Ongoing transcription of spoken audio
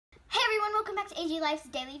welcome back to AG Life's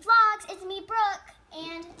Daily Vlogs. It's me, Brooke,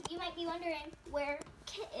 and you might be wondering where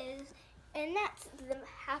Kit is, and that's the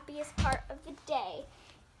happiest part of the day.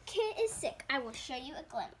 Kit is sick. I will show you a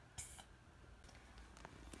glimpse.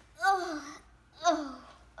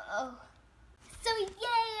 So yay,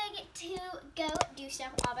 I get to go do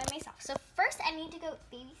stuff all by myself. So first I need to go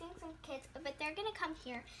babysitting some kids, but they're gonna come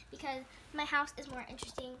here because my house is more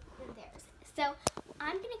interesting than theirs. So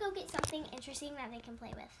I'm gonna go get something interesting that they can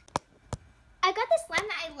play with. I got this slime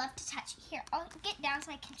that I love to touch. Here, I'll get down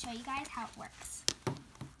so I can show you guys how it works.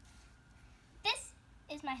 This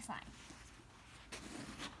is my slime.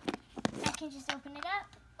 I can just open it up.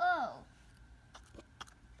 Oh.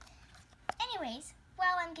 Anyways,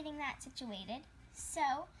 while I'm getting that situated,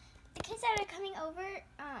 so the kids that are coming over,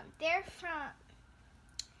 they're from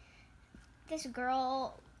this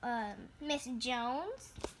girl, Miss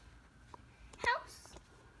Jones' house.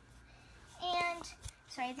 And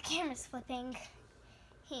sorry, the camera's flipping.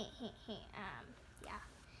 Yeah,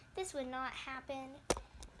 this would not happen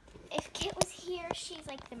if Kit was here. She's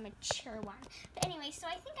like the mature one. But anyway, so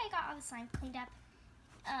I think I got all the slime cleaned up.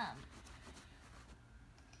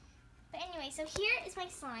 But anyway, so here is my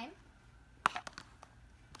slime.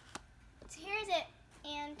 So here is it,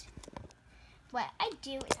 and what I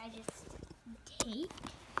do is I just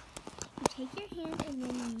take your hand and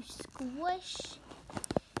then you squish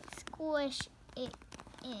it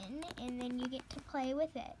in, and then you get to play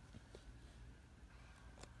with it.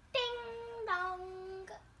 Ding dong!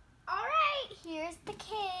 Alright, here's the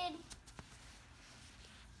kid.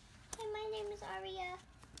 Hi, my name is Aria.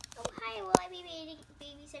 Oh, hi, will I be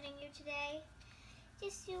babysitting you today?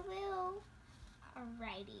 Yes, you will.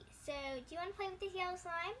 Alrighty, so do you want to play with this yellow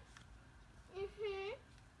slime?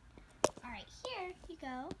 Alright, here you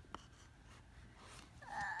go.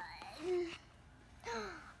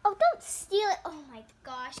 Oh, don't steal it. Oh my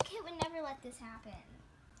gosh, Kit would never let this happen.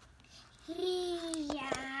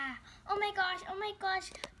 Yeah. Oh my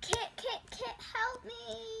gosh. Kit, help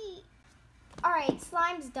me. Alright,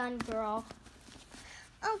 slime's done, girl.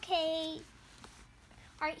 Okay.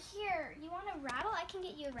 Alright, here, you want a rattle? I can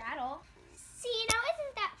get you a rattle. See, now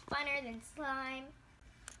isn't that funner than slime?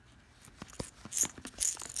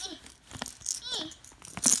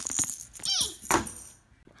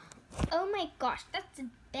 Oh my gosh, that's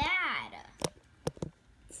bad.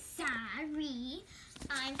 Sorry.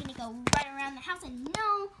 I'm gonna go run around the house and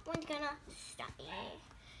no one's gonna stop me.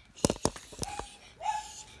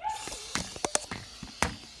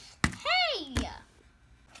 Hey!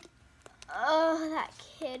 Oh, that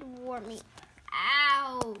kid wore me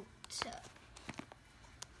out.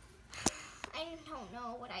 I don't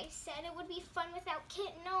know what I said. It would be fun without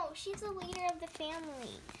Kit. No, she's the leader of the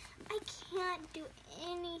family. I can't do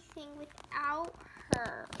anything without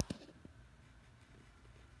her.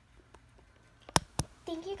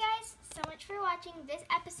 Thank you guys so much for watching this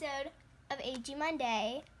episode of AG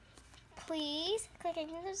Monday. Please click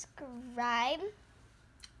and subscribe.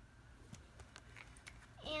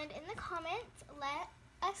 And in the comments, let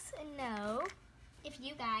us know if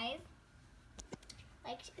you guys